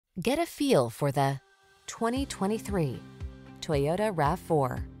Get a feel for the 2023 Toyota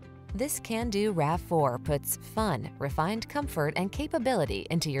RAV4. This can-do RAV4 puts fun, refined comfort, and capability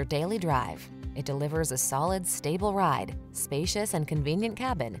into your daily drive. It delivers a solid, stable ride, spacious and convenient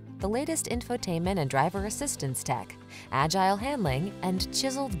cabin, the latest infotainment and driver assistance tech, agile handling, and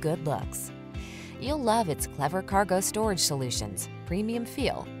chiseled good looks. You'll love its clever cargo storage solutions, premium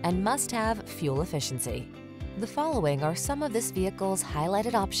feel, and must-have fuel efficiency. The following are some of this vehicle's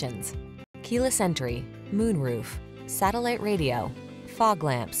highlighted options: keyless entry, moonroof, satellite radio, fog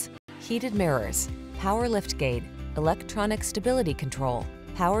lamps, heated mirrors, power liftgate, electronic stability control,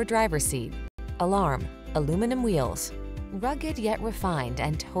 power driver's seat, alarm, aluminum wheels. Rugged yet refined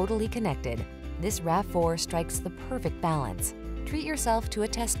and totally connected, this RAV4 strikes the perfect balance. Treat yourself to a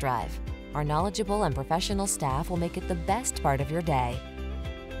test drive. Our knowledgeable and professional staff will make it the best part of your day.